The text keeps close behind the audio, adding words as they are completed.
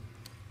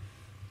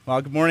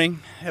Well, good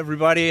morning,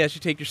 everybody. As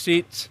you take your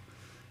seats,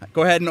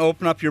 go ahead and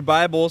open up your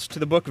Bibles to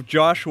the book of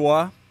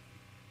Joshua.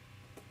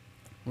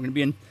 We're going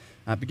to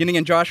be beginning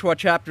in Joshua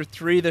chapter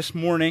 3 this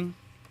morning.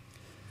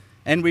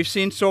 And we've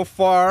seen so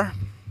far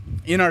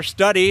in our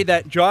study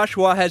that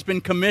Joshua has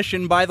been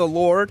commissioned by the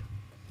Lord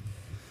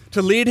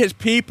to lead his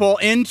people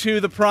into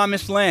the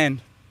promised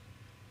land.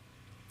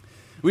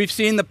 We've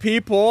seen the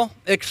people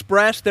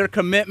express their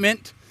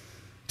commitment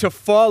to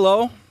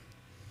follow.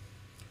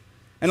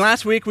 And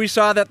last week we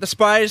saw that the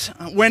spies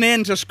went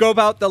in to scope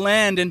out the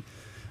land, and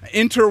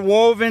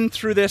interwoven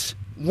through this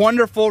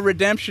wonderful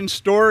redemption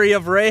story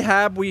of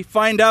Rahab, we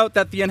find out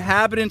that the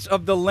inhabitants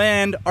of the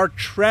land are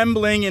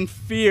trembling in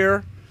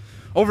fear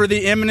over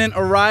the imminent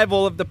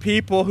arrival of the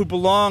people who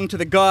belong to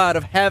the God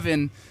of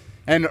heaven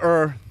and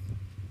earth.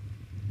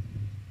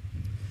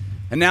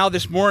 And now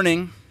this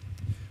morning,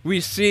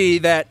 we see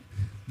that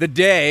the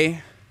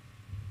day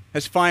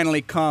has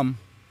finally come.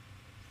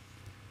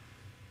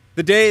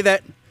 The day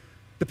that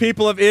the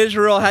people of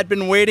Israel had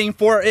been waiting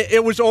for.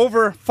 It was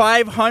over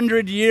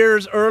 500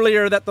 years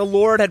earlier that the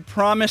Lord had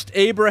promised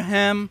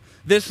Abraham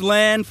this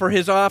land for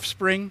his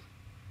offspring.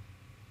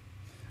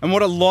 And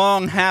what a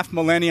long half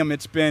millennium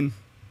it's been.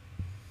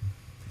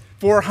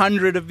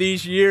 400 of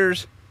these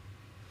years,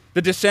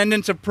 the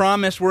descendants of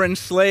promise were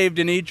enslaved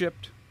in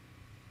Egypt.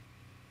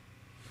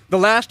 The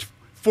last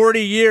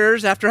 40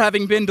 years, after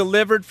having been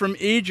delivered from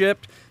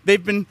Egypt,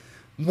 they've been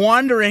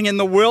wandering in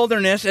the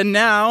wilderness, and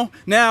now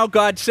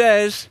God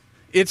says,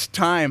 it's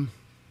time.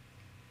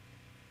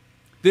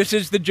 This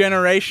is the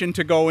generation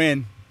to go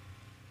in.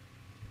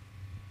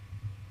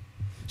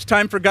 It's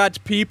time for God's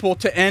people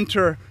to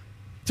enter,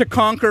 to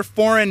conquer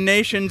foreign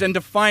nations, and to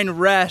find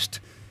rest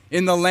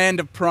in the land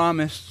of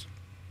promise.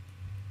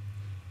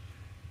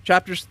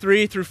 Chapters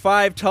 3 through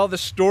 5 tell the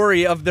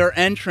story of their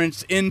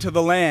entrance into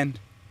the land.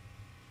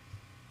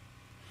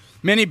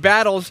 Many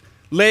battles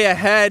lay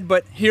ahead,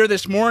 but here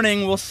this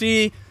morning we'll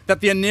see that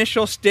the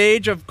initial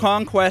stage of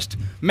conquest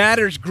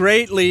matters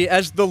greatly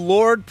as the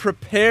Lord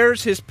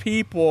prepares his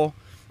people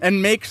and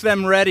makes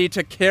them ready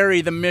to carry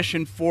the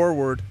mission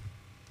forward.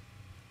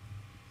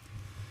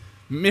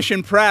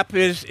 Mission prep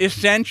is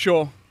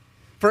essential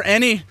for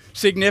any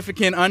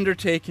significant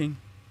undertaking.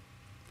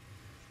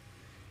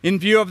 In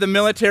view of the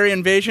military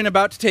invasion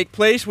about to take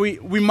place, we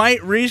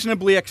might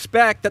reasonably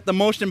expect that the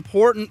most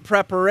important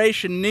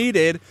preparation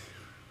needed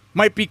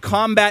might be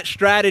combat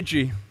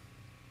strategy.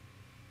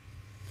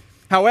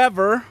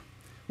 However,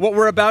 what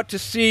we're about to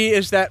see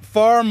is that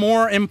far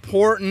more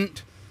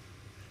important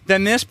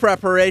than this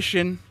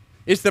preparation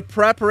is the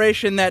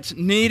preparation that's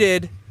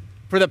needed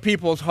for the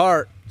people's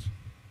hearts.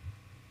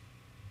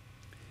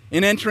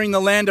 In entering the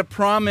land of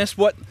promise,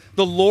 what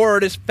the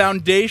Lord is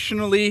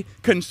foundationally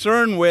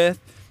concerned with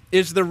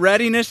is the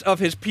readiness of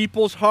his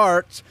people's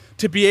hearts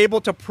to be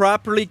able to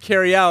properly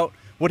carry out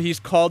what he's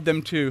called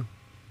them to.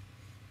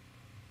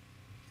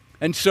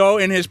 And so,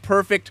 in his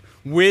perfect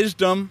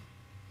wisdom,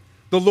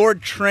 the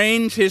Lord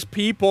trains his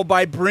people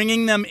by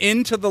bringing them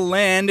into the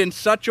land in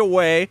such a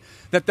way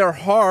that their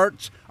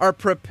hearts are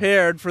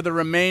prepared for the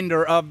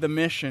remainder of the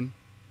mission.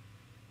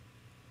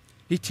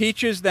 He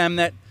teaches them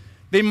that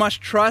they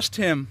must trust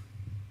him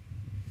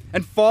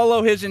and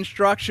follow his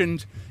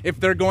instructions if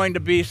they're going to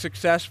be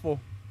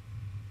successful.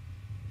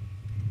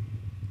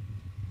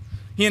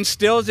 He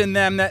instills in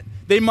them that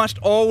they must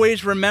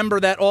always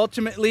remember that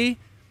ultimately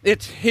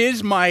it's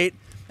his might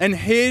and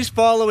his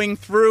following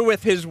through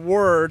with his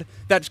word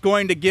that's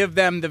going to give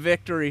them the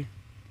victory.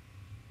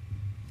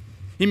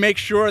 He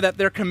makes sure that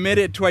they're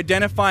committed to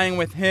identifying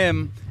with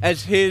him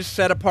as his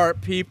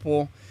set-apart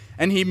people,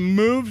 and he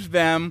moves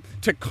them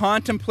to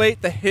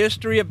contemplate the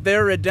history of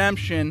their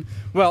redemption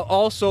while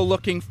also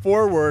looking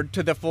forward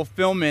to the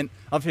fulfillment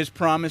of his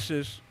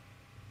promises.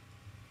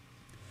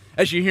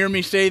 As you hear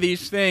me say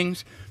these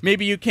things,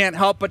 maybe you can't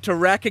help but to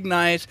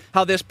recognize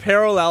how this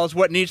parallels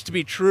what needs to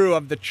be true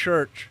of the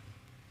church.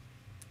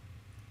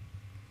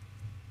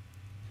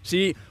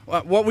 See,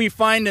 what we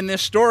find in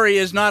this story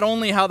is not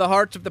only how the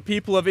hearts of the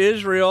people of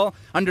Israel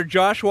under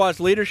Joshua's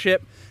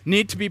leadership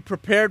need to be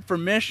prepared for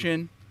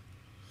mission,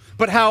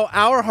 but how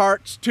our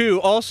hearts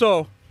too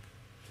also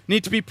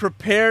need to be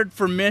prepared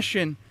for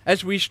mission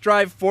as we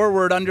strive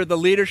forward under the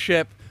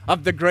leadership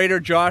of the greater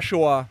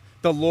Joshua,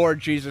 the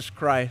Lord Jesus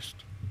Christ.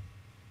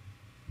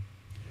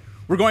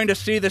 We're going to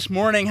see this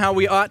morning how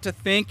we ought to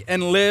think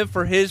and live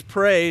for his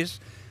praise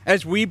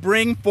as we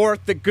bring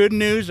forth the good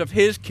news of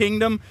his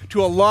kingdom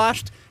to a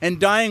lost and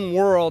dying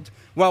world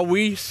while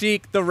we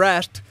seek the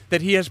rest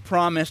that he has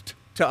promised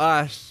to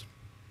us.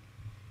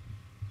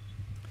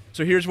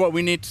 So here's what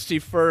we need to see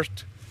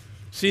first.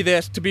 See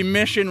this: to be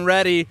mission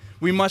ready,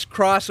 we must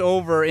cross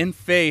over in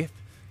faith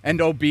and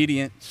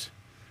obedience.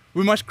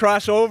 We must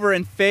cross over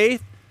in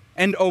faith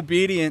and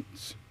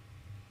obedience.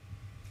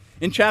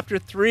 In chapter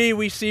 3,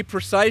 we see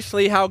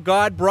precisely how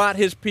God brought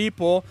his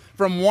people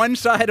from one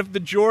side of the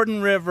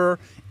Jordan River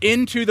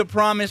into the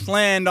promised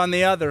land on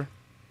the other.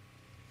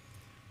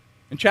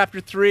 In chapter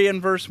 3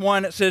 and verse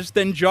 1, it says,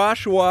 "Then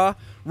Joshua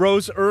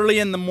rose early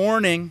in the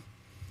morning,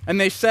 and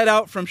they set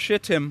out from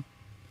Shittim.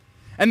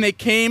 And they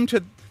came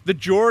to the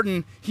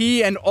Jordan,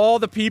 he and all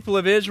the people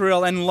of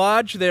Israel, and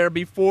lodged there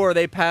before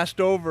they passed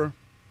over.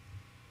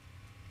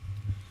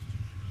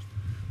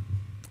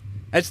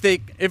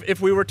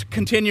 If we were to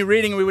continue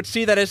reading, we would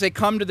see that as they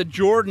come to the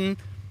Jordan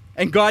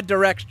and God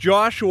directs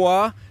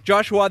Joshua,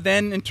 Joshua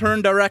then in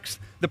turn directs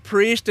the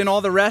priest and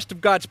all the rest of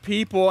God's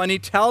people, and he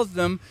tells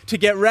them to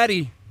get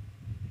ready.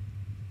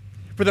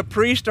 For the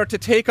priests are to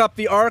take up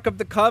the Ark of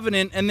the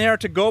Covenant, and they are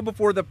to go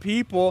before the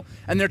people,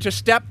 and they're to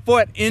step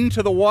foot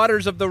into the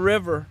waters of the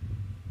river.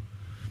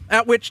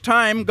 At which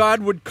time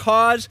God would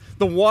cause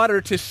the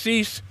water to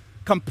cease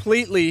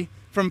completely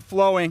from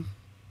flowing.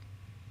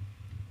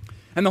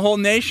 And the whole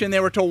nation, they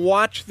were to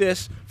watch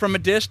this from a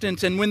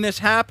distance, and when this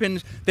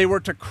happens, they were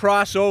to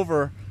cross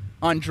over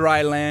on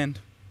dry land.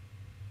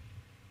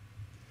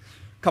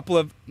 A couple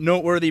of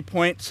noteworthy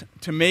points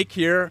to make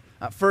here.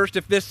 First,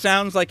 if this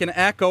sounds like an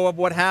echo of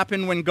what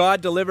happened when God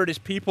delivered his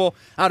people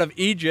out of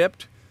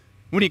Egypt,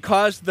 when he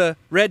caused the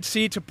Red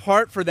Sea to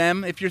part for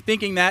them, if you're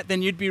thinking that,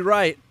 then you'd be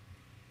right.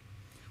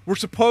 We're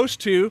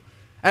supposed to,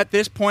 at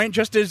this point,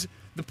 just as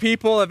the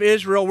people of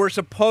Israel, we're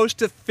supposed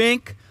to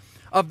think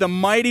of the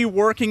mighty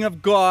working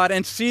of God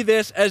and see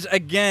this as,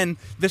 again,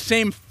 the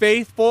same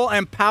faithful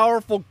and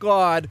powerful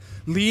God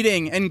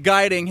leading and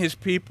guiding his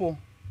people.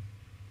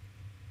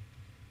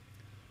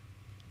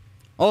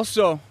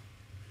 Also,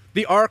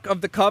 the Ark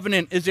of the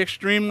Covenant is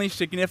extremely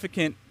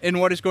significant in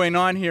what is going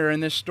on here in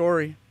this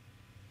story.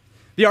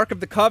 The Ark of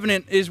the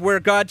Covenant is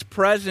where God's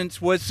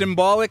presence was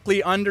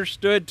symbolically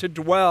understood to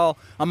dwell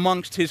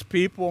amongst his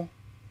people.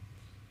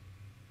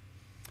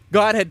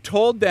 God had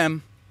told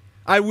them,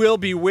 "I will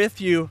be with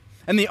you,"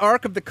 and the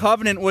Ark of the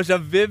Covenant was a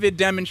vivid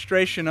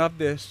demonstration of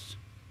this.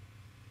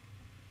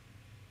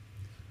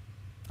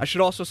 I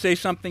should also say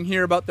something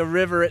here about the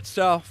river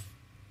itself.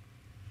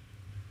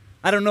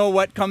 I don't know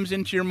what comes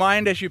into your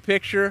mind as you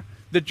picture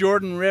the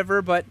Jordan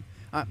River, but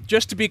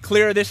just to be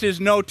clear, this is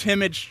no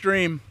timid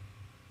stream.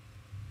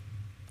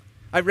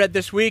 I read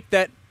this week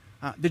that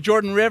the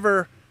Jordan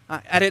River,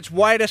 at its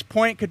widest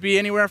point, could be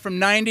anywhere from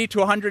 90 to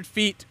 100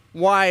 feet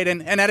wide,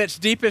 and at its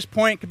deepest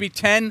point could be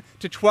 10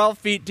 to 12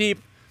 feet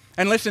deep.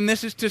 And listen,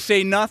 this is to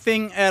say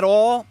nothing at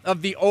all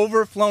of the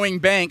overflowing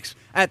banks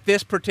at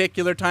this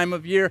particular time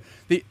of year.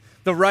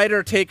 The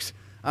writer takes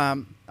a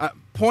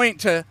point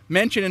to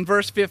mention in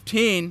verse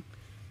 15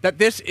 that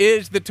this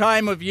is the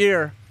time of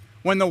year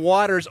when the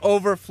waters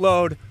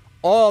overflowed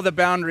all the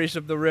boundaries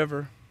of the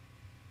river.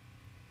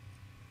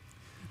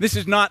 This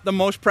is not the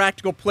most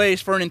practical place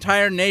for an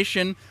entire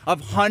nation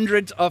of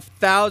hundreds of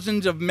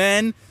thousands of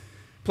men,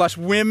 plus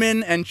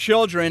women and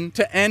children,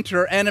 to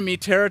enter enemy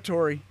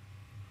territory.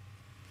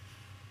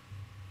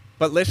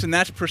 But listen,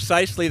 that's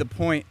precisely the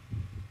point.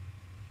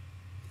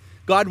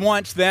 God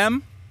wants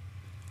them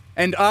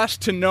and us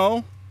to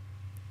know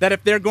that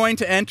if they're going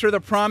to enter the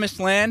promised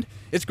land,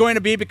 it's going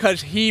to be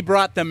because he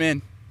brought them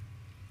in.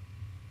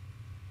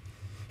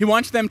 He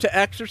wants them to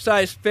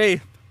exercise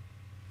faith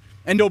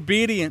and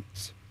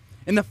obedience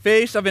in the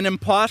face of an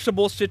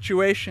impossible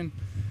situation,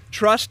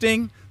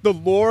 trusting the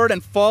Lord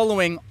and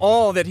following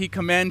all that he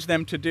commands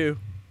them to do.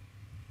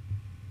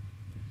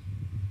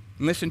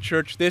 And listen,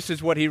 church, this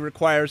is what he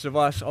requires of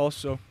us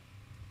also.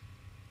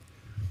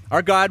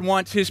 Our God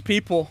wants his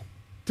people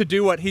to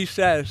do what he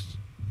says.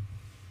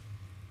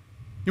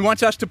 He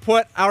wants us to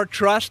put our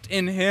trust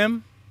in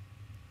him.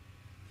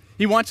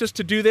 He wants us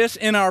to do this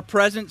in our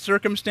present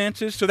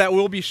circumstances so that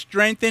we'll be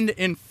strengthened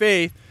in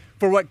faith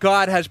for what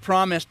God has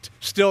promised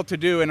still to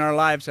do in our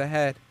lives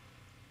ahead.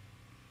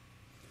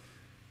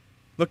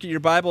 Look at your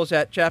Bibles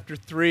at chapter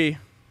 3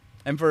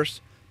 and verse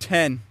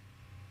 10.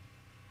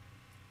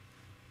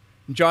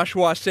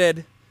 Joshua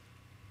said,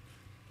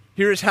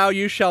 "Here is how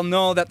you shall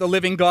know that the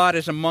living God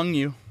is among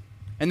you,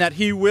 and that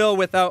he will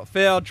without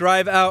fail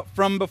drive out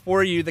from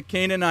before you the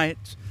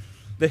Canaanites,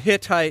 the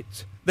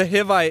Hittites, the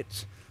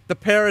Hivites, the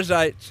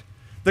Perizzites,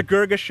 the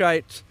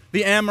Girgashites,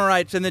 the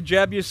Amorites, and the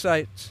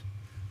Jebusites.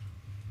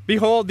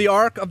 Behold, the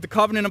ark of the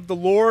covenant of the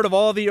Lord of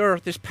all the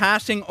earth is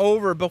passing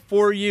over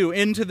before you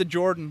into the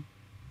Jordan.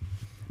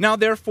 Now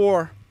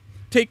therefore,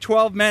 take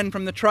 12 men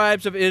from the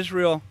tribes of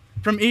Israel,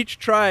 from each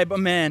tribe a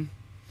man."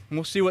 And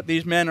we'll see what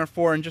these men are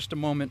for in just a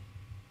moment.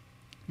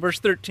 Verse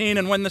 13,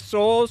 "And when the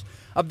soles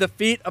of the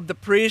feet of the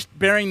priest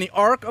bearing the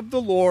ark of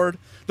the Lord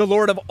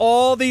of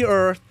all the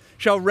earth,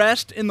 shall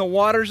rest in the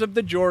waters of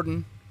the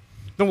Jordan,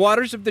 the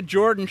waters of the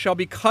Jordan shall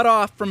be cut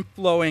off from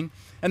flowing,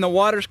 and the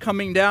waters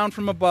coming down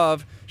from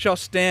above shall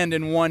stand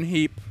in one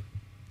heap."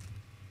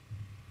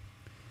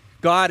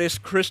 God is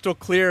crystal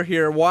clear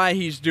here why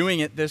he's doing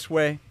it this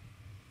way.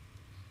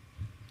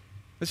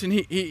 Listen,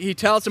 he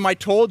tells them, "I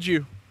told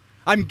you,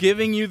 I'm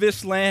giving you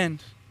this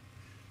land,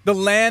 the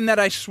land that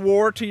I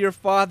swore to your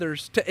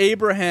fathers, to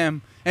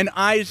Abraham and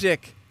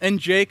Isaac and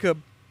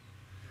Jacob,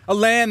 a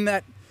land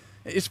that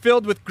is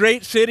filled with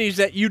great cities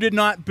that you did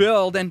not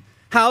build, and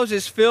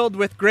houses filled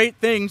with great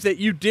things that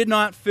you did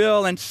not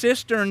fill, and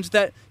cisterns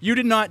that you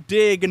did not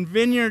dig, and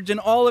vineyards and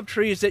olive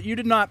trees that you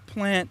did not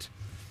plant,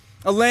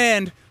 a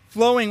land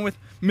flowing with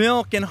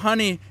milk and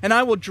honey, and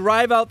I will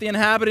drive out the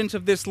inhabitants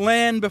of this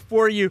land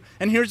before you.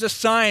 And here's a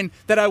sign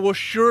that I will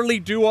surely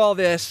do all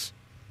this.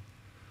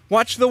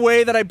 Watch the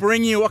way that I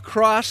bring you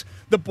across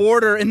the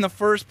border in the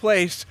first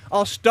place.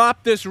 I'll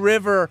stop this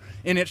river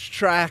in its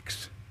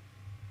tracks.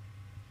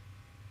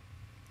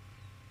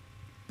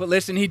 But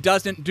listen, he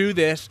doesn't do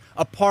this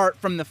apart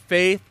from the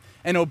faith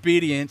and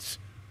obedience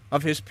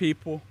of his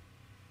people.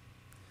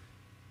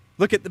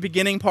 Look at the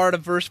beginning part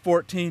of verse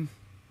 14.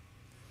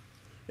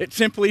 It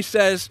simply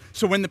says,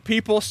 so when the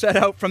people set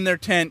out from their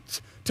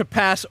tents to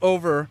pass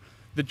over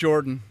the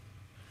Jordan.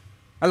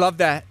 I love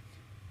that.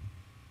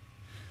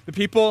 The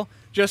people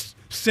just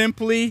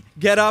simply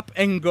get up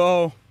and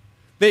go.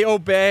 They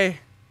obey.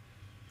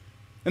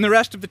 And the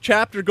rest of the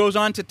chapter goes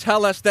on to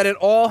tell us that it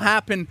all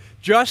happened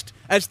just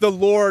as the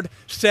Lord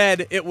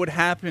said it would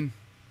happen.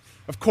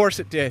 Of course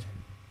it did.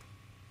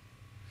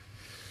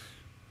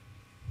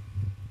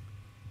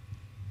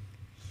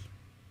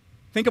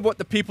 Think of what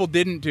the people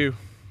didn't do.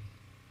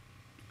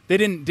 They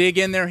didn't dig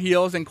in their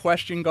heels and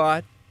question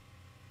God.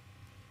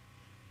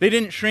 They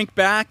didn't shrink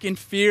back in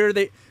fear.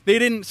 They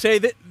didn't say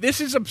that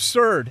this is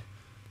absurd.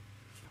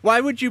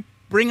 Why would you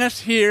bring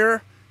us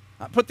here,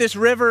 put this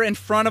river in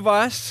front of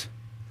us,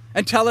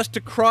 and tell us to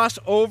cross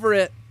over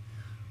it?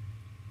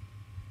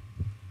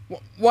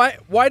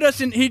 Why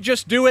doesn't he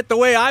just do it the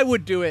way I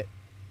would do it?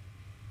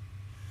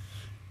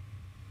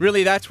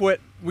 Really, that's what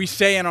we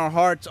say in our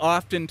hearts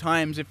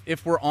oftentimes,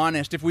 if we're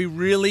honest, if we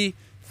really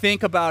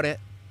think about it.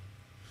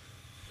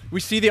 We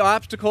see the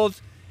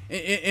obstacles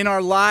in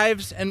our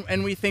lives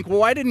and we think, well,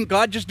 why didn't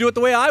God just do it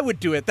the way I would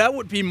do it? That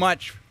would be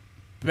much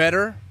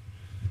better.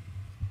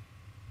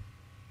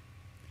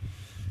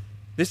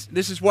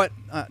 This is what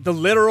the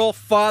literal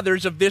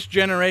fathers of this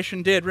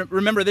generation did.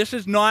 Remember, this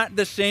is not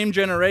the same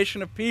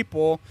generation of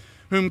people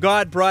whom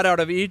God brought out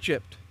of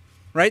Egypt,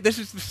 right? This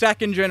is the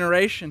second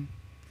generation.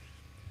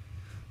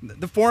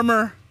 The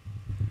former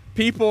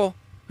people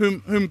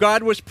whom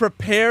God was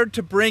prepared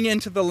to bring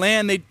into the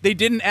land, they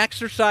didn't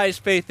exercise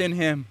faith in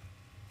him.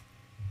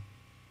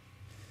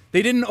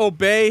 They didn't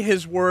obey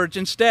his words.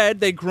 Instead,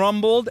 they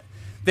grumbled,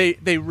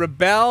 they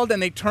rebelled,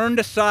 and they turned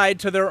aside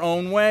to their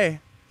own way.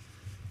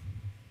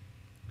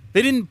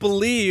 They didn't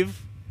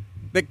believe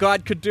that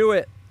God could do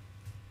it.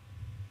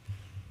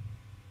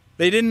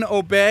 They didn't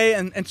obey,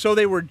 and so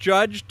they were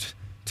judged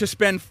to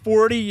spend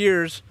 40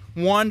 years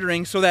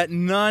wandering so that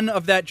none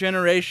of that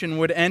generation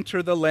would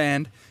enter the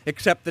land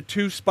except the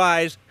two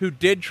spies who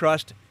did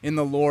trust in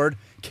the Lord,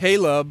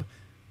 Caleb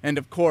and,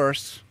 of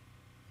course,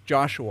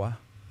 Joshua.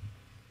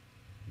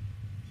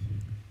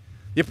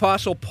 The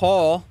Apostle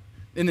Paul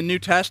in the New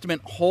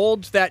Testament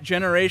holds that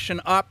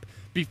generation up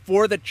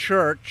before the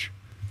church,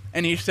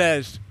 and he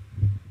says,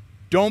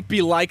 don't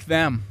be like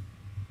them.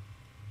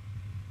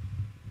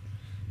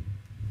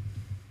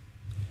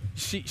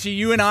 See,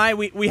 you and I,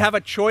 we have a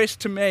choice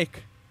to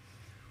make.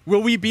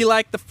 Will we be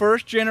like the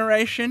first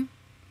generation,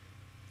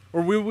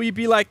 or will we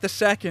be like the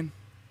second?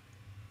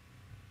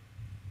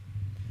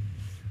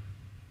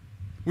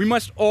 We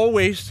must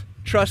always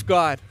trust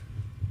God,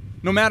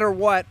 no matter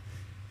what,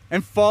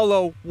 and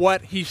follow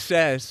what he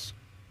says.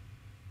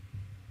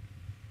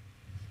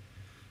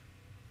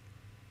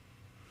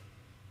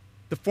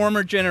 The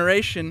former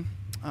generation,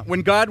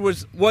 when God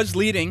was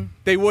leading,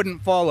 they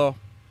wouldn't follow.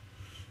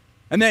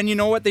 And then you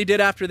know what they did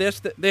after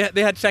this?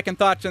 They had second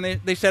thoughts, and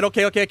they said,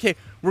 okay,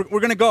 we're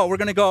going to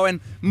go. And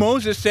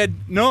Moses said,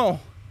 no,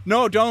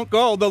 don't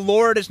go. The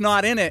Lord is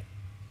not in it.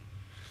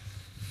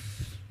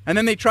 And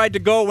then they tried to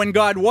go when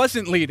God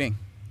wasn't leading.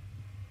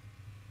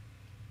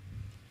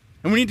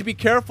 And we need to be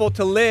careful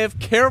to live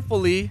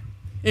carefully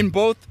in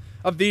both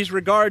of these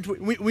regards.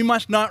 We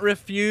must not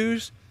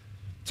refuse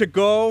to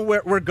go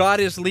where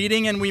God is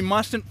leading, and we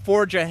mustn't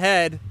forge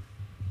ahead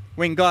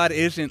when God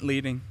isn't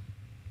leading.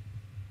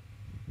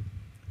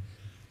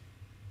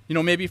 You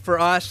know, maybe for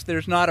us,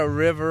 there's not a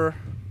river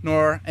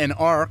nor an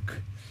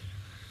ark.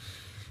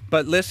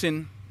 But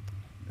listen,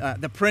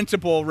 the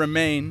principle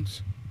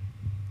remains.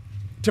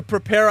 To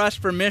prepare us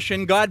for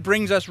mission, God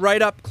brings us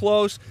right up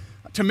close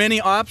to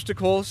many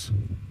obstacles,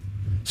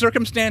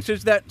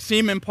 circumstances that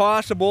seem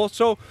impossible,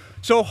 so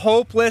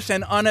hopeless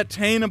and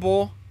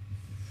unattainable.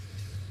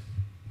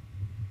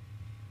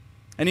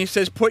 And he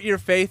says, put your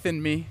faith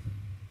in me.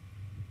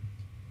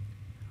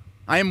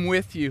 I am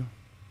with you.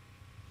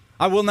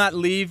 I will not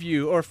leave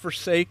you or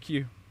forsake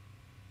you.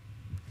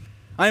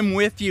 I am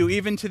with you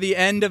even to the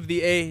end of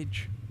the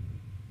age.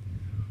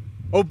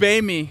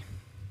 Obey me.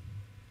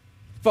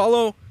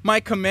 Follow my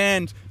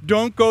commands.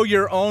 Don't go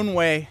your own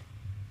way.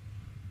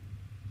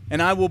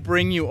 And I will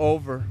bring you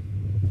over.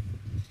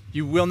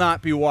 You will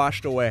not be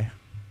washed away.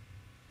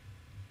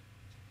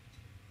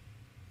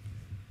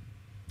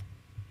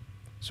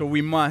 So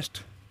we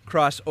must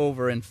cross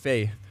over in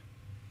faith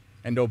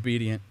and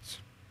obedience.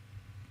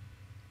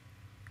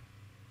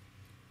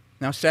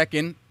 Now,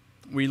 second,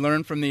 we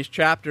learn from these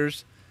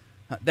chapters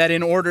that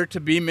in order to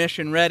be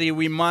mission ready,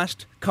 we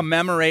must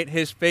commemorate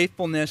his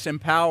faithfulness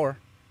and power.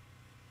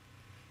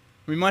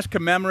 We must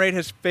commemorate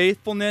his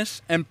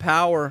faithfulness and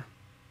power.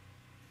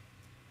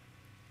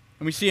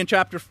 And we see in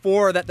chapter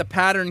 4 that the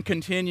pattern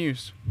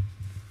continues.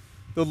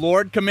 The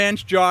Lord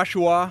commands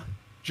Joshua,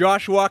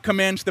 Joshua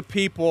commands the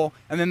people,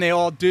 and then they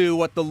all do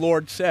what the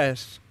Lord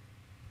says.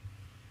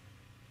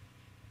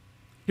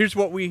 Here's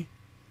what we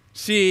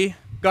see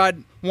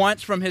God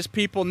wants from his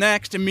people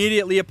next.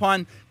 Immediately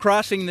upon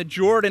crossing the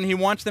Jordan, he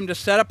wants them to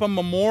set up a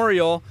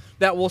memorial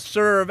that will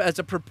serve as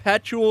a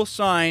perpetual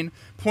sign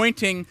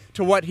pointing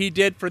to what he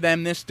did for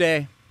them this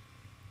day.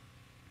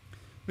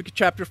 Look at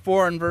chapter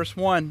 4 and verse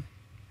 1.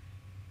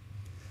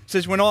 It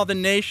says, when all the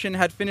nation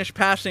had finished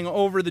passing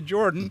over the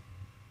Jordan,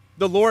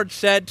 the Lord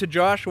said to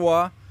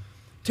Joshua,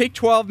 take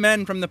 12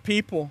 men from the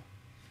people,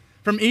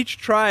 from each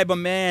tribe a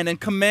man,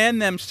 and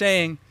command them,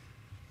 saying,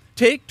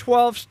 take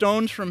 12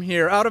 stones from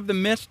here, out of the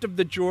midst of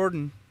the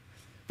Jordan,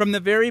 from the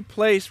very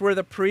place where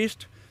the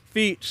priest's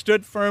feet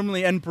stood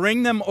firmly, and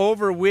bring them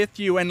over with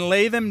you, and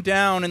lay them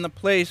down in the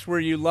place where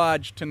you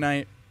lodge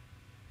tonight.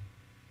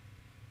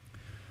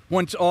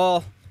 Once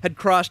all had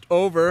crossed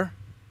over,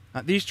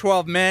 these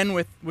 12 men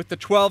with the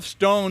 12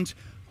 stones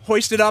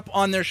hoisted up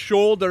on their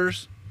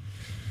shoulders,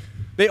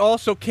 they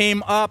also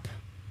came up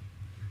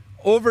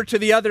over to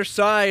the other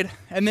side.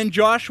 And then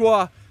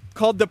Joshua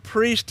called the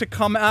priest to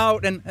come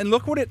out. And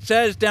look what it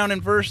says down in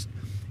verse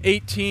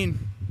 18.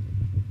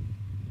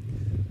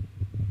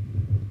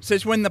 It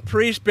says, when the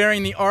priest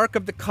bearing the ark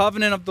of the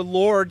covenant of the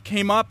Lord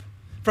came up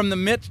from the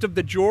midst of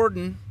the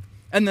Jordan,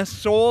 and the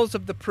soles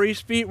of the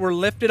priest's feet were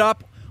lifted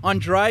up on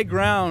dry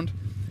ground,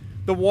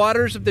 the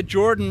waters of the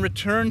Jordan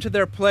returned to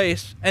their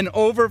place and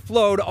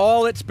overflowed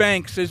all its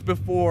banks as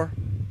before.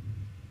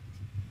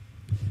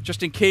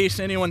 Just in case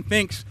anyone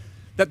thinks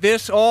that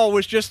this all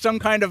was just some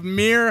kind of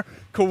mere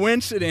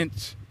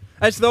coincidence,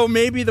 as though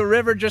maybe the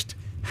river just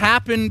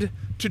happened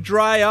to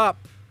dry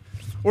up,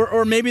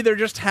 or maybe there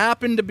just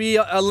happened to be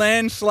a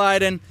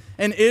landslide and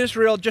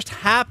Israel just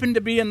happened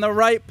to be in the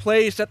right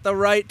place at the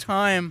right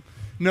time.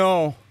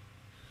 No.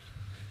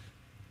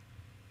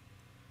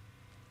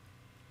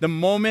 The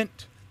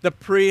moment the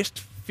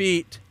priest's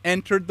feet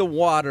entered the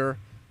water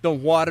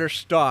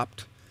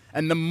stopped.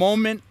 And the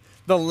moment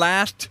the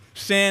last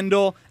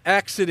sandal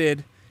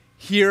exited,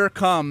 here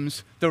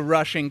comes the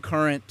rushing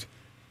current.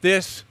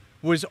 This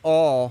was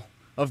all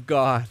of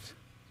God.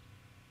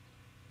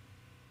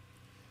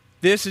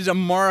 This is a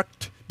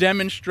marked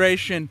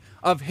demonstration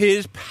of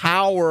his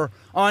power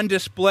on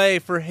display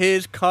for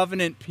his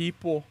covenant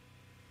people.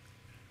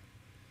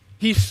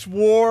 He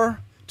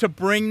swore to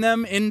bring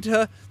them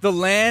into the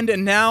land,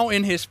 and now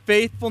in his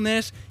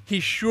faithfulness, he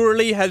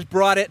surely has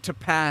brought it to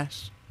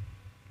pass.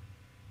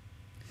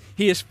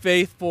 He is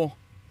faithful.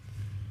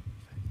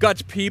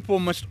 God's people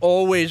must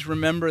always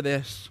remember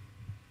this.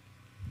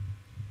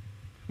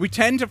 We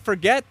tend to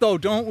forget, though,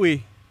 don't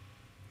we?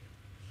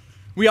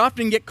 We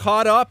often get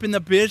caught up in the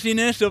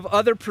busyness of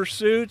other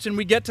pursuits, and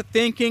we get to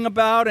thinking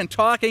about and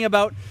talking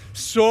about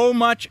so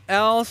much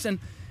else. And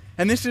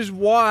this is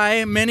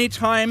why many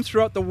times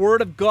throughout the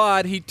Word of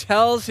God, he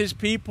tells his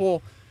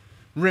people,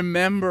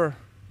 remember.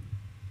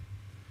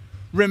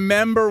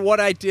 Remember what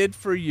I did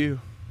for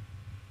you.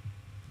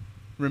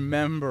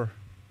 Remember.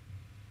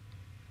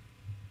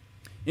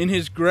 In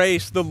his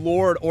grace, the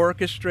Lord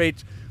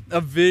orchestrates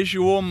a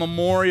visual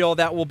memorial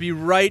that will be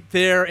right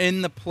there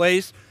in the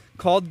place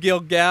called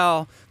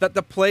Gilgal.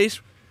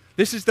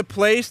 This is the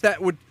place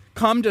that would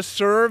come to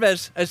serve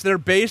as their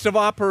base of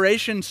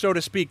operations, so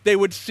to speak. They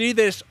would see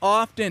this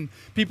often.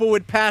 People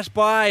would pass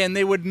by and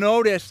they would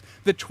notice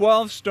the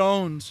 12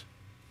 stones.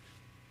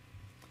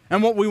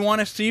 And what we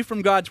want to see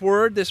from God's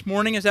word this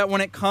morning is that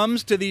when it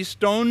comes to these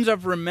stones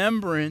of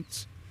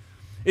remembrance,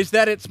 is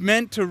that it's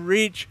meant to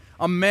reach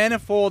a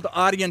manifold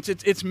audience.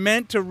 It's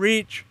meant to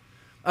reach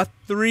a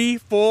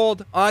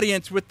threefold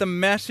audience with the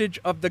message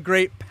of the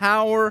great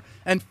power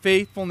and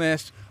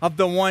faithfulness of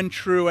the one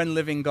true and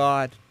living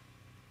God.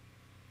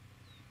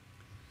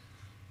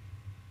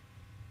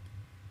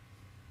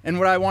 And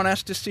what I want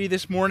us to see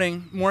this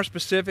morning, more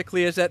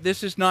specifically, is that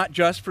this is not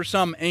just for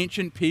some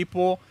ancient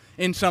people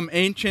in some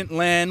ancient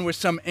land with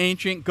some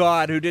ancient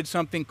God who did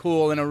something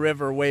cool in a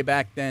river way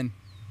back then.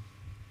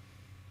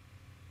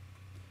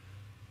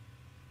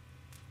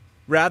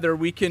 Rather,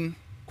 we can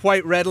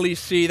quite readily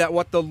see that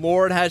what the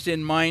Lord has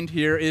in mind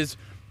here is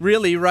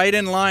really right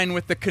in line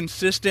with the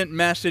consistent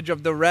message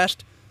of the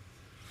rest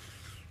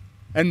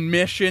and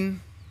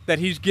mission that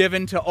he's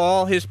given to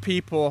all his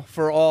people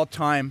for all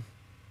time.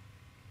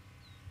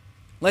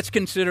 Let's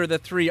consider the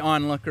three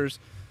onlookers.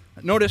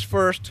 Notice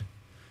first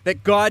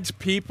that God's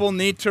people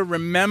need to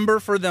remember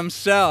for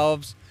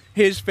themselves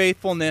his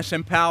faithfulness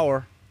and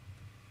power.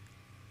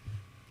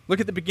 Look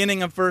at the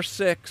beginning of verse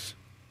 6.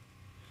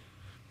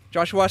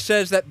 Joshua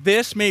says that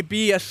this may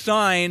be a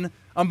sign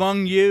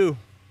among you.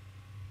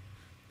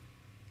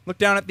 Look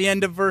down at the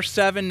end of verse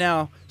 7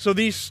 now. So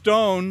these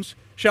stones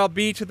shall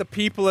be to the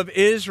people of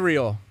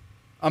Israel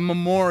a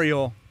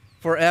memorial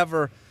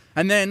forever.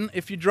 And then,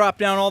 if you drop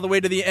down all the way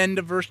to the end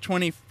of verse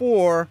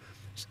 24,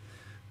 it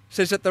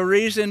says that the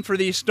reason for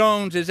these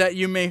stones is that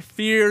you may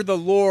fear the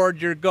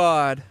Lord your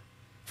God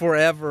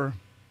forever.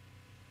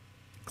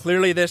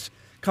 Clearly, this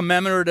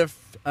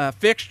commemorative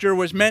fixture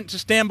was meant to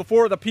stand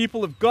before the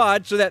people of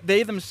God so that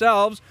they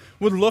themselves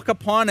would look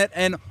upon it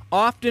and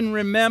often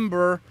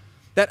remember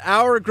that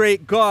our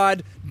great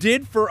God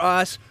did for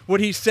us what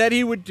he said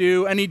he would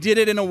do, and he did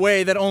it in a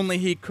way that only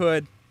he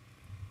could.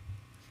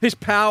 His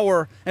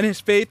power and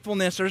his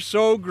faithfulness are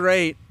so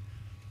great,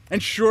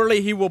 and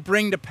surely he will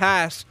bring to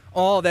pass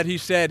all that he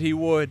said he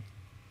would.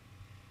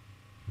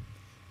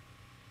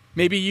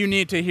 Maybe you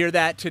need to hear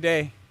that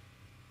today.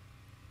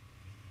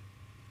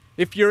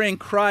 If you're in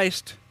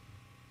Christ,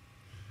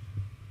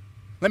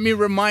 let me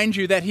remind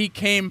you that he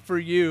came for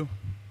you.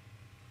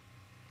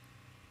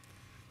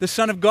 The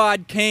Son of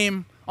God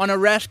came on a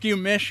rescue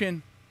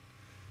mission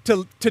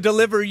to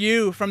deliver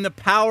you from the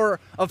power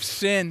of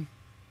sin.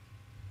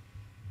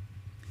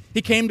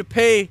 He came to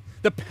pay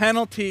the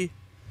penalty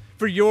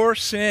for your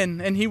sin,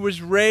 and he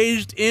was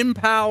raised in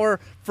power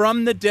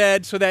from the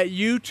dead so that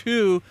you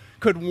too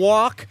could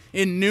walk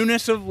in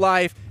newness of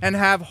life and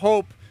have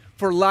hope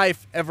for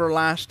life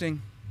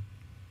everlasting.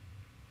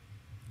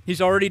 He's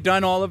already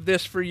done all of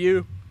this for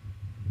you.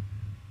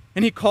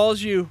 And he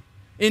calls you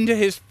into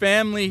his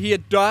family. He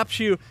adopts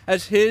you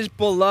as his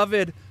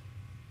beloved.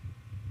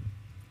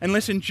 And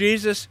listen,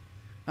 Jesus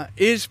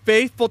is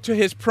faithful to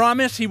his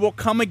promise. He will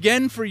come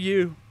again for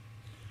you.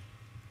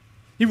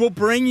 He will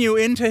bring you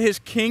into his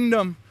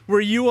kingdom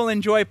where you will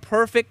enjoy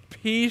perfect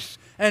peace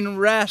and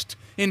rest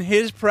in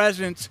his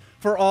presence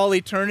for all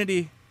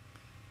eternity.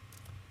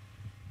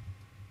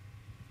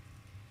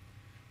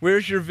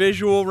 Where's your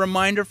visual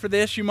reminder for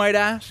this, you might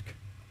ask?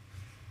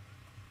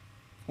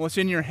 Well, it's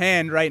in your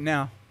hand right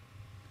now.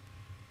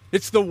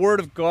 It's the Word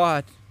of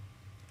God.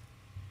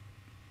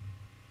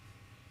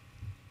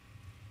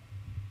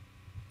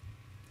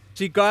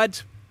 See,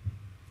 God's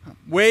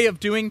way of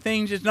doing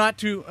things is not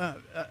to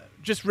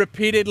just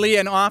repeatedly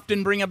and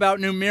often bring about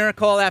new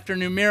miracle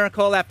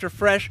after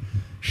fresh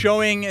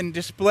showing and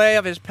display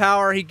of his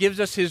power. He gives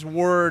us his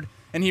Word,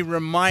 and he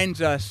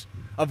reminds us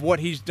of what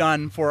he's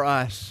done for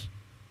us.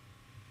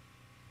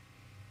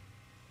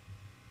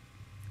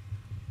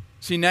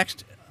 See,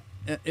 next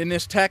in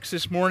this text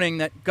this morning,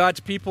 that God's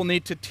people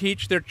need to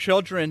teach their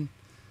children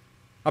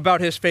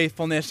about his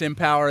faithfulness and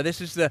power.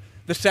 This is the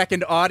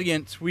second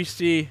audience we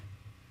see.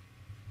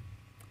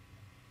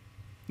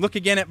 Look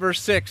again at verse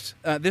 6,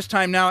 this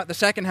time now at the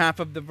second half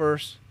of the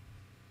verse.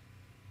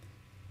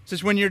 It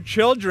says, when your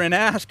children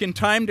ask in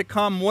time to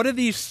come, what do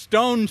these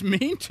stones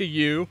mean to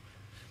you?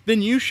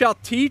 Then you shall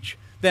teach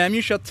them,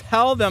 you shall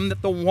tell them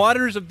that the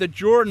waters of the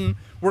Jordan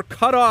were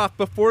cut off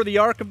before the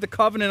ark of the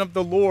covenant of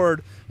the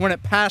Lord when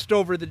it passed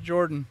over the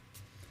Jordan.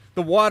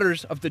 The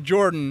waters of the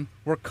Jordan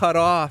were cut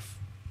off.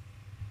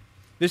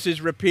 This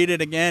is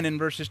repeated again in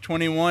verses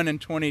 21 and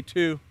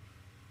 22.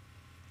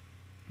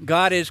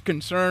 God is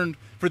concerned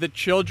for the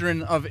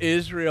children of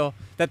Israel,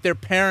 that their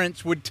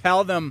parents would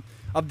tell them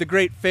of the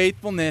great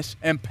faithfulness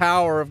and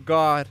power of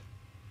God.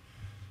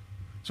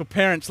 So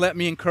parents, let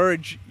me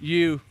encourage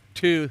you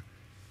to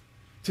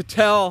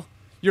tell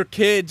your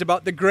kids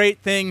about the great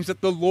things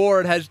that the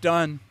Lord has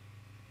done.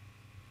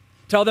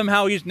 Tell them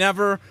how he's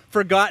never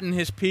forgotten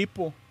his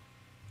people.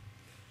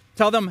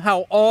 Tell them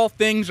how all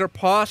things are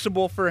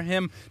possible for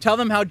him. Tell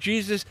them how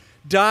Jesus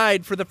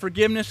died for the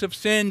forgiveness of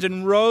sins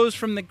and rose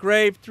from the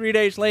grave 3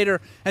 days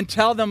later. And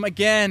tell them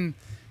again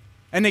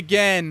and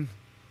again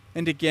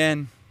and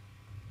again.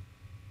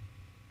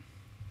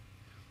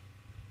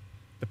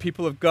 The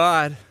people of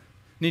God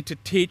need to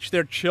teach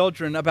their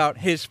children about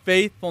his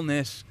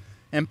faithfulness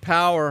and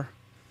power.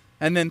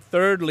 And then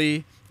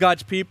thirdly,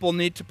 God's people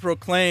need to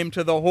proclaim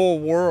to the whole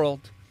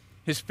world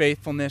his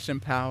faithfulness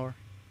and power.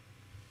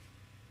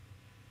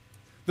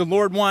 The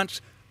Lord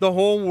wants the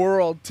whole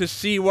world to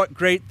see what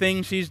great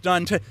things he's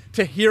done,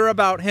 to hear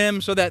about him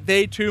so that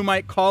they too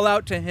might call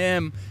out to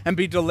him and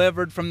be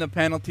delivered from the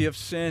penalty of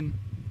sin.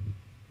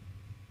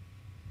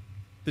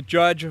 The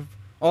judge of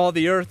all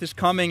the earth is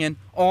coming, and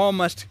all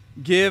must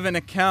give an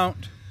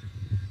account.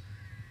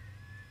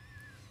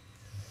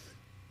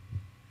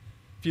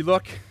 If you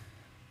look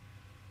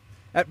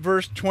at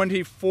verse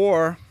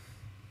 24,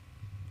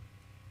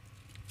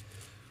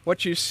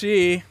 what you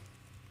see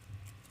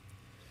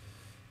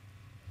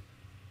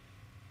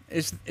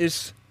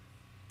is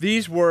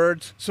these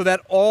words, so that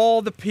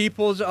all the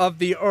peoples of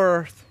the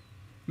earth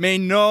may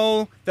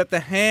know that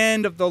the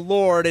hand of the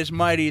Lord is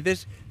mighty.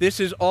 This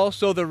is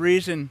also the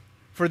reason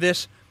for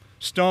this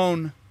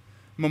stone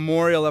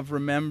memorial of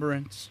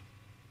remembrance.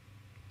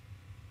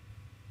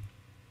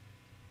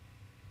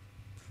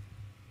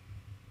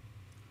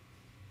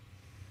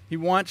 He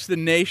wants the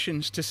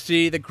nations to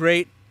see the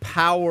great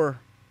power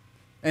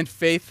and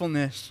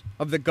faithfulness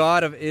of the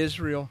God of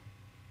Israel.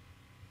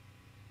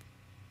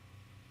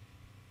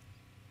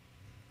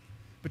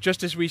 But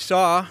just as we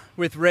saw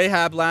with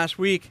Rahab last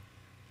week,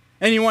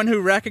 anyone who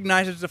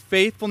recognizes the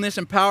faithfulness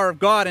and power of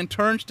God and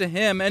turns to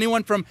him,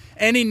 anyone from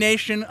any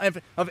nation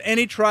of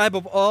any tribe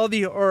of all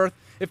the earth,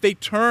 if they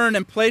turn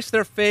and place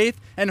their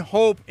faith and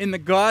hope in the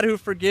God who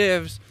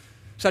forgives,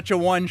 such a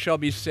one shall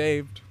be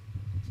saved.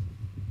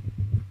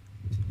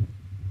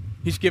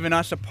 He's given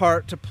us a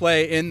part to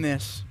play in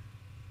this.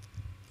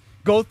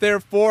 Go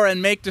therefore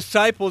and make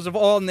disciples of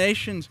all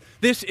nations.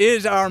 This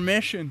is our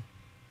mission.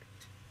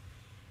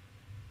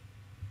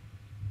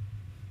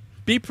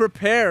 Be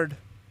prepared.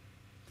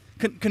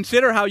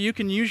 Consider how you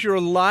can use your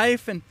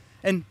life and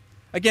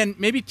again,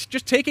 maybe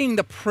just taking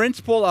the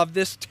principle of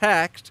this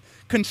text,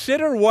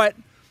 consider what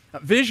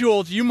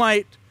visuals you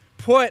might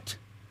put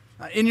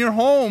in your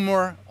home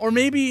or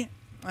maybe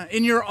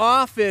in your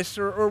office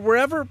or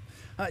wherever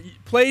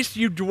place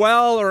you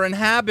dwell or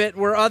inhabit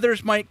where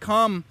others might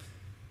come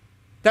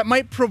that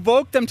might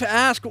provoke them to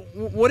ask,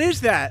 what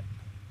is that?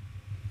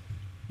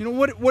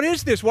 What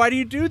is this? Why do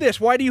you do this?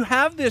 Why do you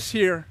have this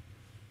here?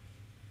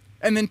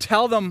 And then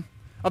tell them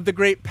of the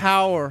great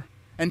power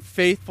and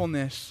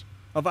faithfulness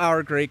of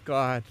our great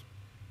God.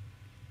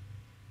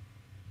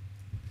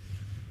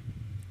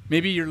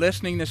 Maybe you're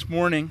listening this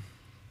morning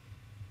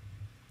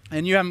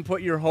and you haven't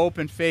put your hope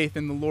and faith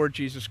in the Lord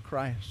Jesus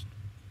Christ.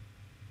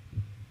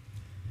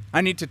 I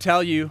need to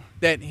tell you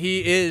that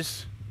He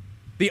is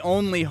the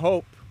only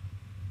hope.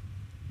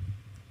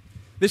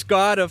 This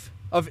God of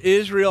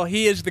Israel,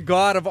 He is the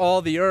God of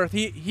all the earth.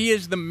 He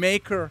is the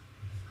maker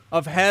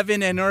of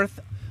heaven and earth,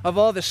 of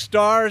all the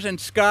stars and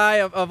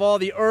sky, of all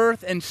the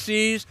earth and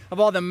seas, of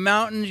all the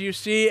mountains you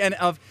see, and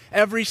of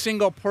every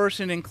single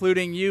person,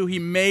 including you. He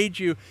made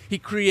you. He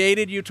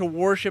created you to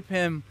worship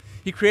Him.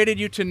 He created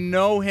you to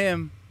know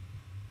Him.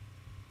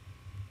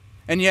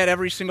 And yet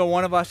every single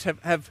one of us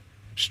have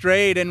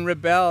strayed and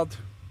rebelled.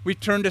 We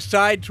turned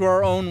aside to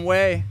our own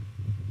way.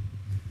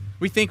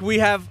 We think we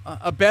have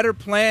a better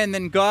plan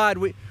than God.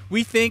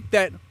 We think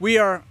that we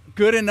are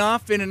good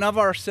enough in and of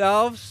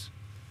ourselves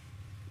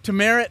to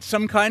merit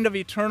some kind of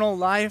eternal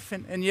life.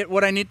 And yet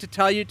what I need to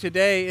tell you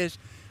today is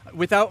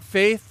without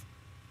faith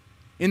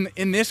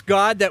in this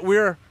God that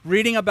we're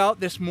reading about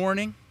this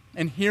morning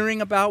and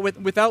hearing about,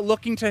 without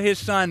looking to His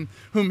Son,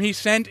 whom He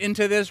sent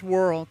into this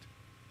world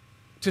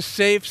to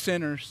save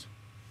sinners,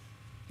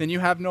 then you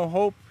have no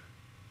hope.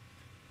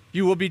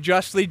 You will be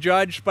justly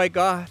judged by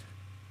God.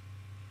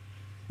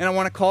 And I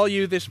want to call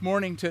you this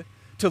morning to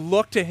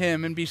look to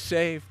Him and be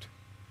saved.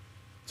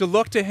 To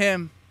look to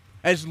Him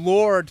as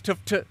Lord,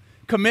 to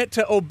commit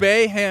to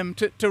obey Him,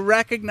 to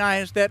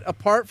recognize that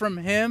apart from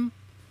Him,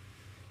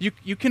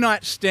 you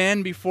cannot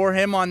stand before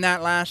Him on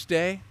that last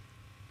day.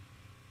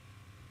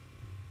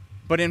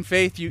 But in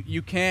faith,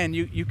 you can.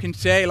 You can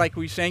say, like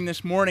we sang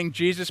this morning,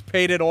 Jesus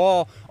paid it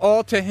all.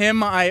 All to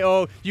Him I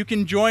owe. You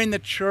can join the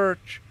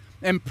church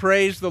and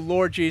praise the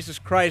Lord Jesus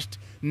Christ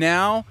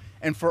now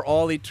and for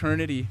all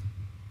eternity.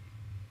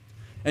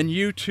 And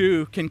you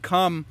too can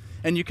come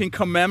and you can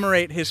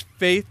commemorate His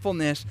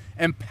faithfulness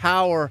and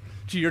power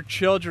to your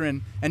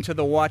children and to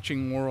the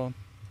watching world.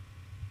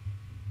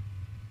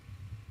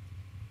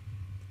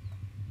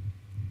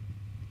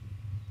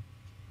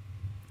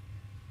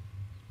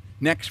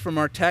 Next, from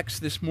our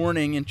text this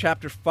morning in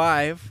chapter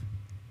 5,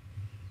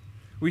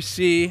 we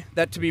see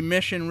that to be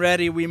mission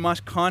ready, we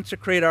must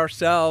consecrate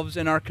ourselves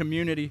and our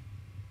community.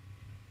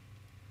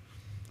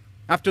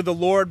 After the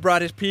Lord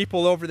brought His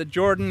people over the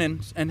Jordan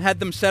and had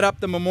them set up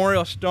the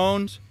memorial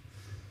stones,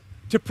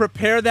 to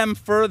prepare them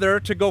further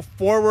to go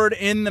forward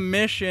in the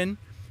mission,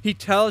 He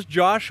tells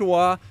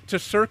Joshua to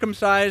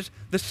circumcise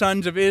the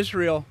sons of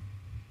Israel.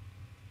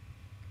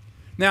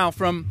 Now,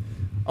 from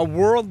a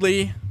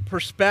worldly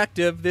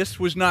perspective, this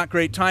was not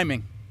great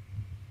timing.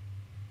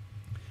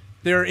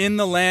 They're in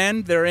the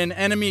land, they're in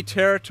enemy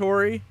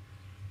territory,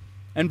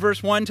 and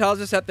verse 1 tells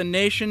us that the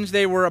nations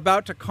they were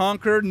about to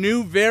conquer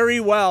knew very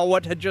well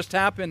what had just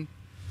happened,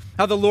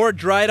 how the Lord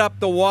dried up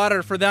the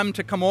water for them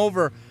to come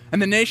over,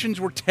 and the nations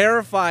were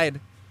terrified.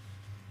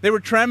 They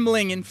were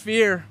trembling in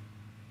fear.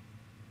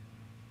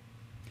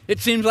 It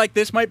seems like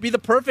this might be the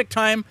perfect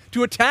time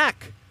to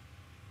attack.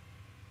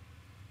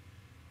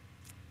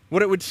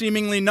 What it would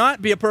seemingly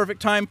not be a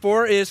perfect time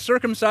for is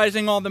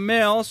circumcising all the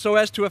males so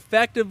as to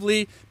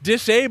effectively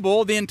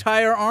disable the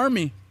entire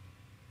army.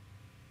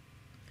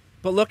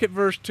 But look at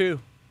verse 2.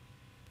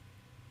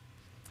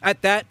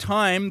 At that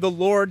time, the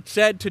Lord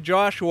said to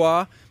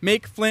Joshua,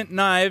 "Make flint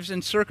knives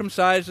and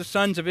circumcise the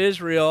sons of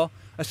Israel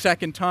a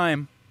second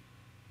time."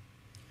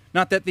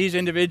 Not that these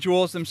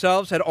individuals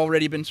themselves had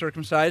already been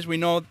circumcised. We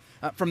know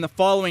from the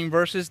following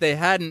verses they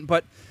hadn't,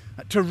 but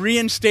to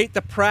reinstate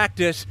the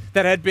practice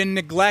that had been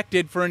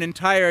neglected for an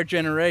entire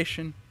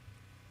generation.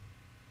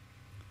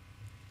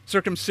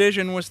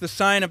 Circumcision was the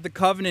sign of the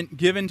covenant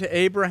given to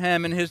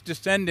Abraham and his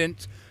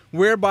descendants,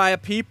 whereby a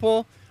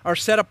people are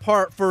set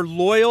apart for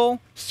loyal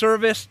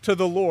service to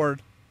the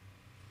Lord.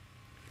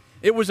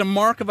 It was a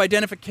mark of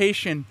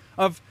identification,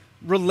 of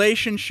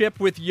relationship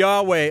with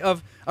Yahweh,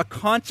 of a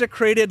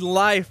consecrated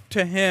life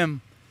to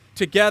Him,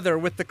 together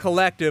with the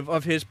collective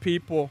of His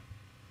people.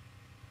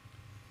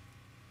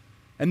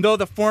 And though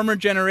the former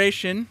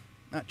generation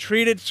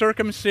treated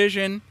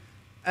circumcision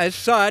as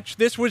such,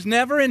 this was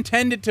never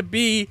intended to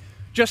be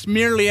just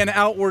merely an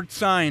outward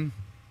sign.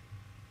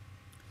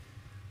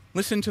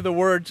 Listen to the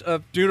words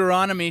of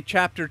Deuteronomy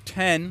chapter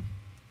 10,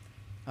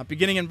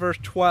 beginning in verse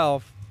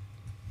 12.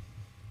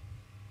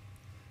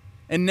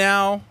 "And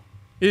now,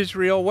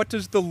 Israel, what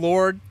does the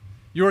Lord,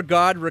 your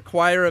God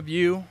require of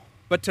you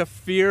but to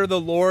fear the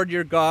Lord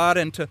your God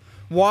and to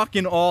walk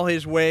in all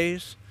his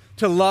ways,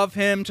 to love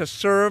him, to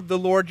serve the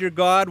Lord your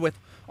God with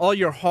all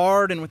your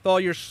heart and with all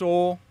your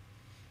soul,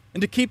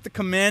 and to keep the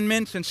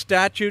commandments and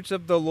statutes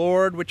of the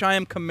Lord, which I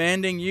am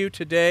commanding you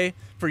today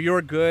for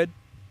your good?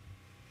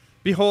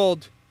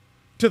 Behold,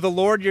 to the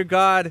Lord your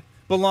God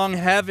belong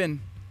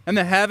heaven and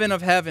the heaven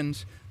of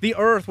heavens, the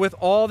earth with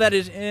all that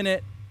is in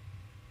it.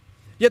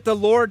 Yet the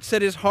Lord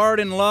set his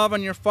heart and love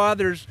on your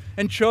fathers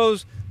and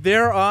chose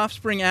their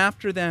offspring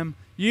after them,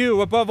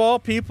 you above all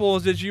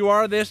peoples as you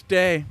are this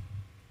day.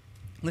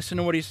 Listen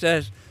to what he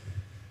says.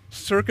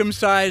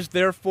 Circumcise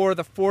therefore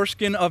the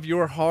foreskin of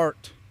your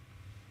heart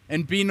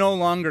and be no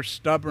longer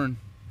stubborn.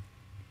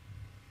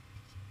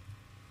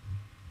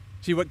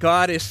 See, what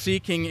God is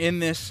seeking in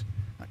this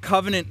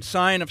covenant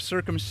sign of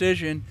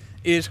circumcision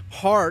is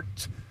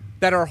hearts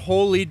that are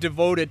wholly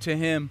devoted to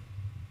him.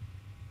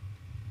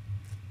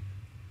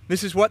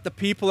 This is what the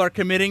people are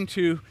committing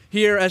to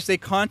here as they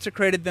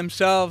consecrated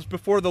themselves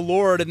before the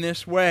Lord in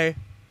this way.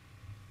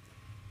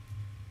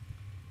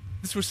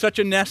 This was such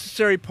a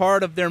necessary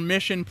part of their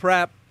mission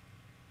prep.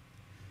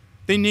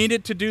 They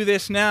needed to do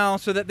this now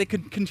so that they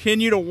could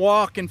continue to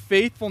walk in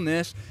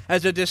faithfulness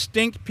as a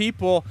distinct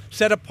people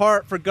set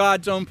apart for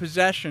God's own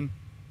possession.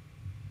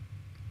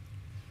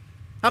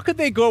 How could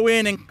they go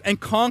in and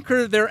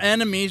conquer their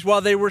enemies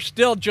while they were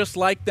still just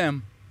like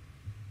them?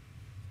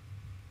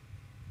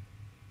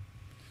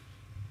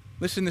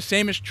 Listen, the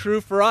same is true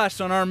for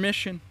us on our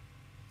mission.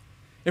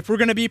 If we're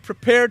going to be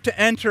prepared to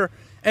enter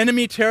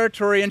enemy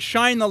territory and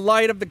shine the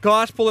light of the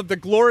gospel of the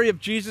glory of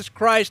Jesus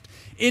Christ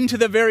into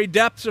the very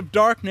depths of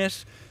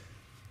darkness,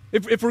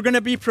 if we're going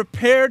to be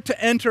prepared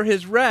to enter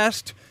his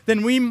rest,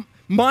 then we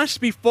must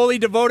be fully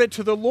devoted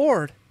to the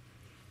Lord.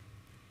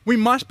 We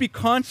must be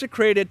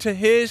consecrated to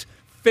his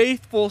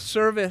faithful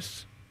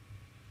service.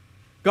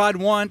 God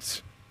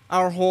wants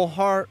our whole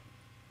heart.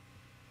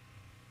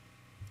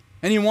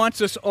 And he wants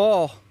us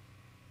all,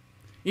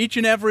 each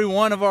and every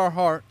one of our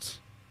hearts.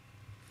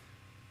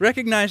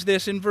 Recognize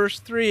this in verse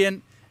 3.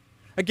 And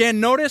again,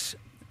 notice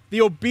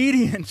the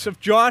obedience of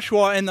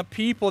Joshua and the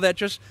people that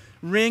just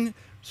runs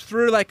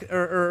through like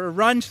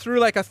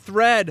a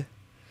thread.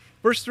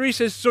 Verse 3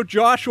 says, So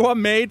Joshua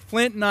made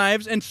flint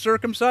knives and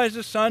circumcised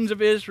the sons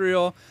of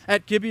Israel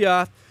at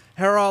Gibeath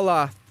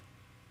Haraloth.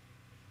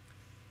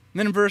 And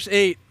then in verse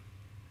 8,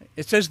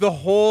 it says the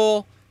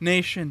whole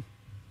nation.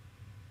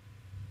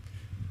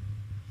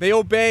 They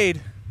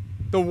obeyed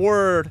the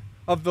word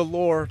of the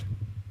Lord.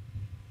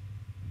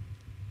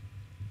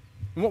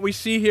 And what we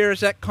see here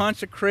is that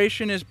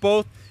consecration is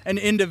both an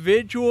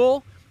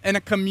individual and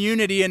a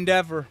community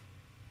endeavor.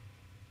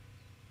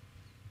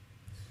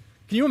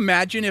 Can you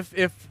imagine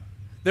if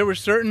there were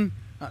certain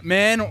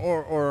men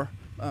or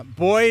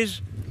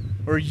boys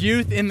or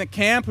youth in the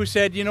camp who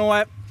said, you know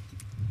what,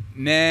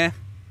 nah,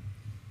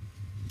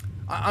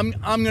 I'm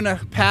going to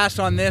pass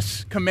on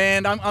this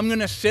command. I'm going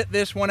to sit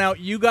this one out.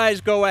 You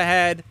guys go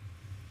ahead.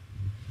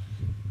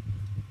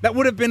 That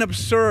would have been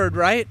absurd,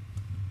 right?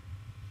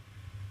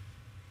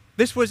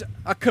 This was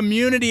a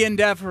community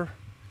endeavor.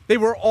 They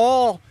were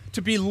all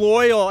to be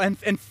loyal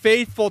and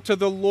faithful to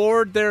the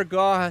Lord their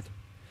God.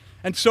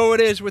 And so it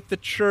is with the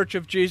church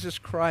of Jesus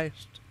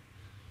Christ.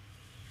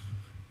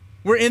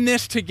 We're in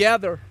this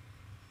together.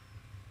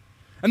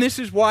 And this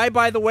is why,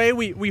 by the way,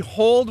 we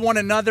hold one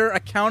another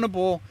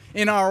accountable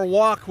in our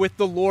walk with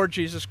the Lord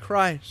Jesus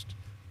Christ.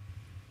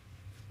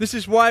 This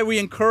is why we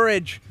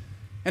encourage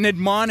and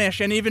admonish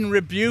and even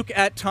rebuke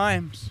at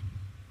times.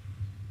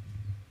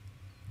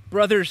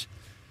 Brothers,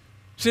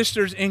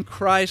 sisters in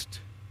Christ,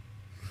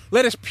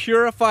 let us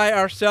purify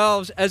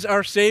ourselves as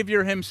our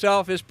Savior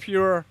himself is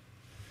pure.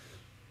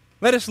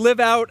 Let us live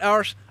out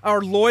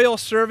our loyal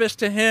service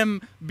to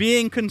him,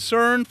 being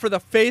concerned for the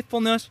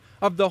faithfulness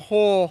of the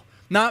whole,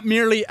 not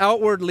merely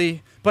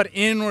outwardly, but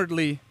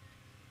inwardly,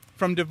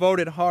 from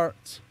devoted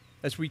hearts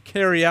as we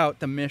carry out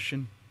the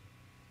mission.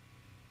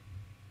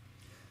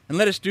 And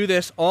let us do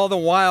this all the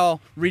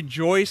while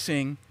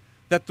rejoicing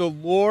that the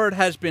Lord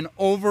has been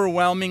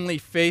overwhelmingly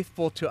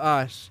faithful to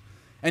us,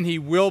 and he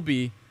will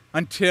be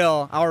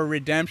until our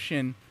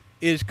redemption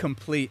is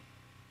complete.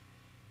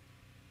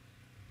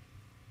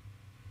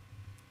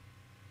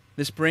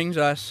 This brings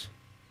us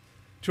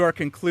to our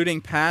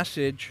concluding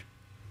passage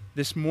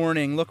this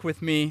morning. Look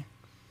with me,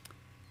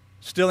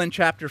 still in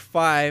chapter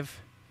 5,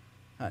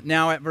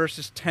 now at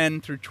verses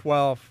 10 through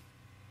 12.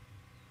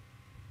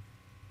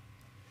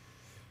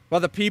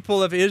 While the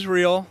people of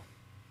Israel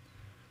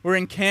were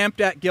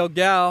encamped at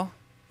Gilgal,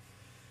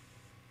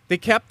 they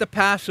kept the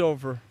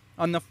Passover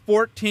on the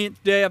 14th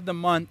day of the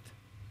month,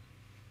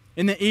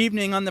 in the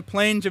evening on the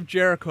plains of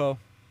Jericho.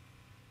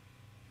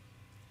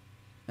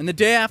 And the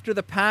day after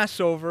the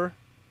Passover,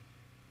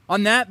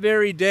 on that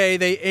very day,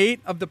 they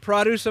ate of the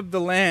produce of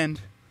the land,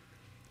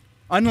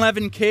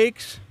 unleavened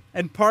cakes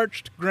and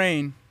parched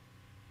grain.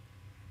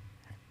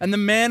 And the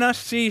manna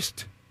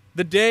ceased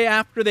the day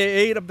after they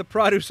ate of the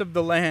produce of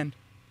the land.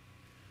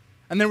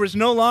 And there was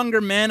no longer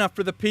manna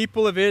for the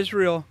people of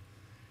Israel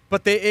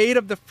but they ate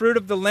of the fruit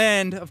of the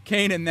land of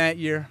Canaan that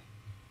year.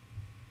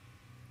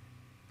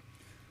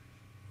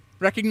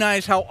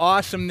 Recognize how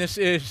awesome this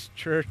is,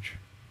 church.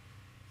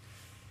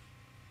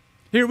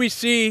 Here we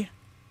see,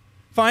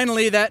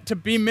 finally, that to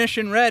be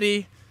mission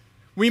ready,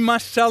 we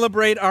must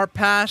celebrate our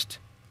past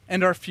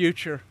and our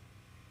future.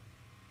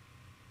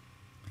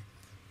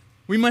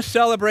 We must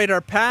celebrate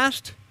our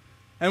past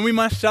and we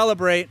must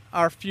celebrate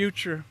our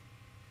future.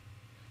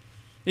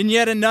 In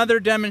yet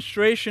another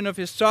demonstration of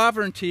his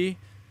sovereignty,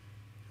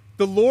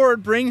 the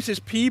Lord brings his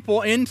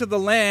people into the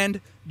land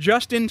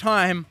just in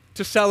time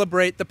to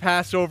celebrate the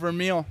Passover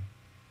meal.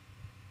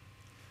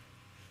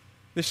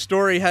 This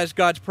story has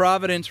God's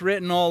providence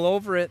written all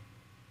over it.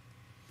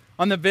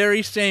 On the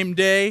very same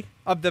day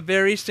of the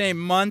very same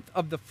month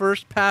of the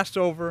first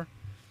Passover,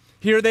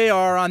 here they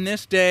are on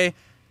this day,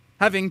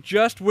 having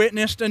just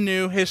witnessed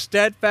anew his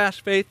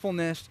steadfast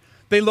faithfulness.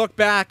 They look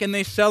back and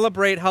they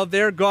celebrate how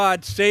their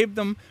God saved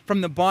them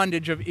from the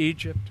bondage of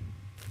Egypt.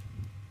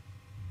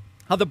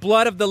 How the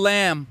blood of the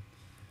Lamb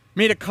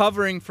made a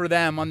covering for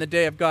them on the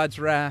day of God's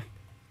wrath.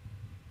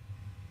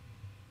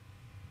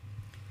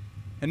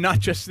 And not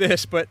just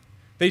this, but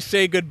they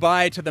say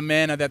goodbye to the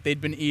manna that they'd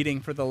been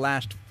eating for the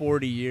last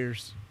 40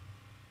 years.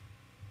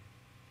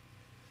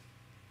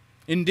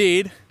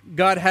 Indeed,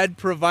 God had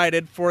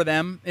provided for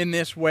them in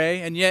this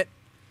way, and yet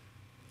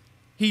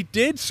he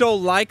did so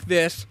like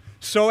this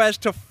so as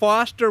to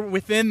foster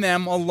within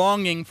them a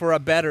longing for a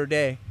better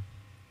day.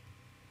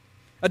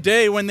 A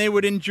day when they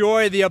would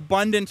enjoy the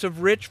abundance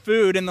of rich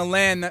food in the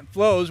land that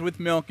flows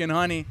with milk and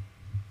honey.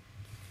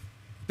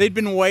 They'd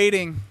been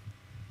waiting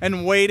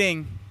and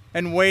waiting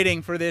and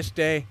waiting for this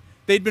day.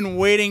 They'd been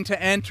waiting to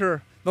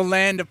enter the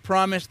land of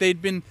promise.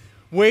 They'd been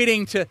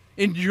waiting to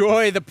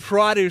enjoy the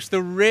produce,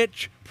 the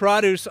rich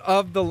produce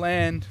of the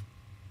land.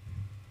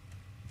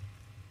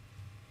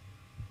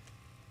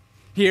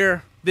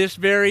 Here, this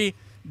very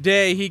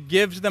day, he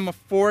gives them a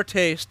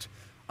foretaste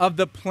of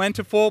the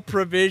plentiful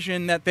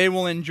provision that they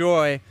will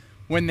enjoy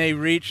when they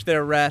reach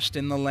their rest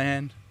in the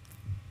land.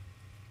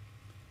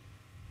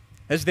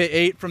 As they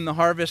ate from the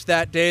harvest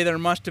that day, there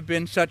must have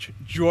been such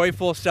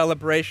joyful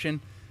celebration.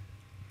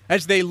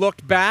 As they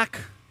looked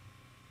back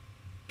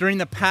during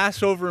the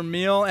Passover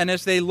meal and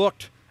as they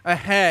looked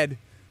ahead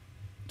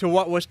to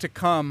what was to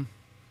come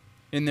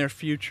in their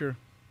future.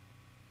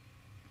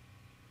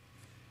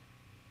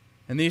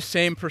 And these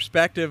same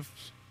perspectives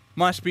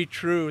must be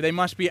true. They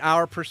must be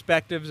our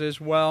perspectives as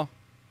well.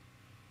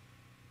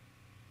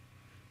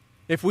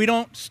 If we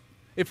don't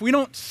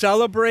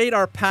celebrate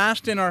our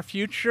past and our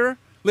future,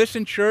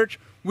 listen, church,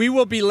 we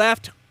will be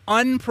left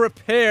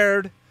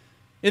unprepared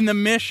in the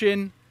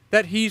mission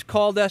that he's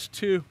called us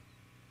to.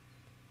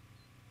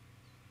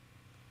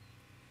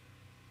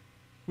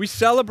 We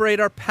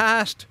celebrate our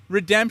past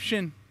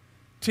redemption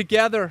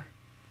together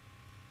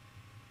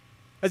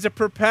as a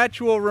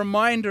perpetual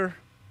reminder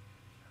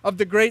of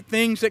the great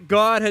things that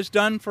God has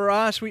done for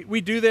us.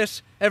 We do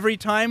this every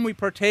time we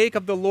partake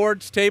of the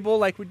Lord's table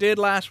like we did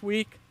last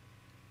week.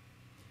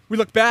 We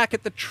look back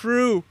at the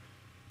true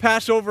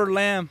Passover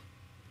Lamb,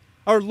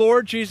 our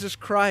Lord Jesus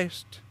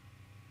Christ.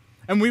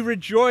 And we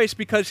rejoice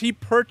because he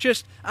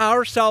purchased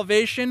our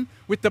salvation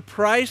with the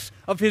price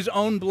of his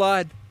own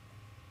blood.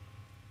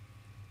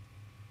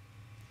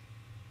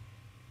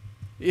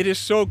 It is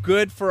so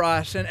good for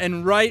us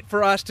and right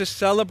for us to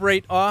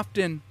celebrate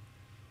often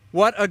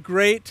what a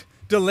great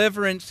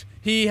deliverance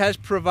he has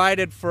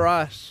provided for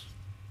us.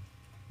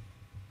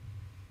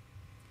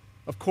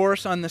 Of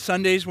course, on the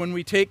Sundays when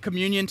we take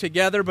communion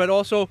together, but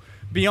also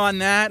beyond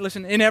that,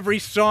 listen, in every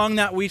song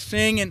that we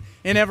sing and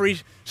in every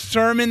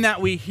sermon that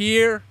we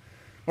hear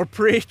or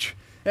preach,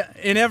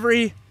 in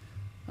every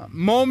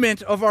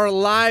moment of our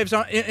lives,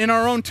 in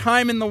our own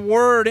time in the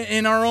Word,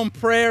 in our own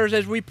prayers,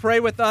 as we pray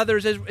with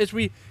others, as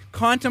we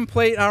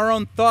contemplate our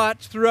own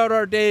thoughts throughout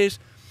our days,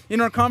 in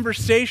our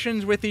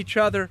conversations with each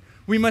other,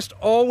 we must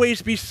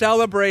always be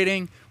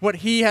celebrating what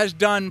he has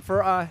done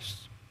for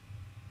us.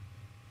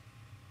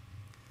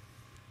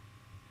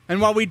 And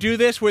while we do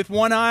this with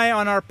one eye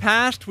on our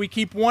past, we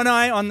keep one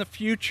eye on the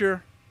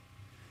future.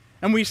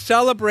 And we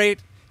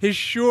celebrate his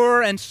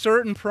sure and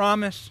certain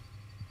promise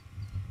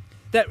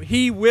that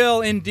he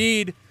will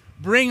indeed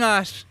bring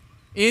us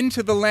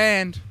into the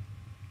land.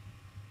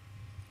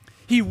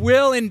 He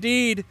will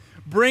indeed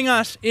bring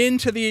us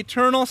into the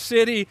eternal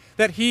city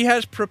that he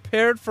has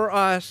prepared for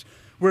us,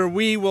 where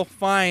we will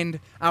find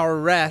our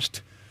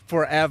rest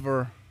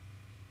forever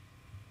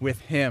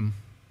with him.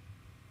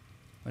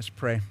 Let's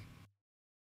pray.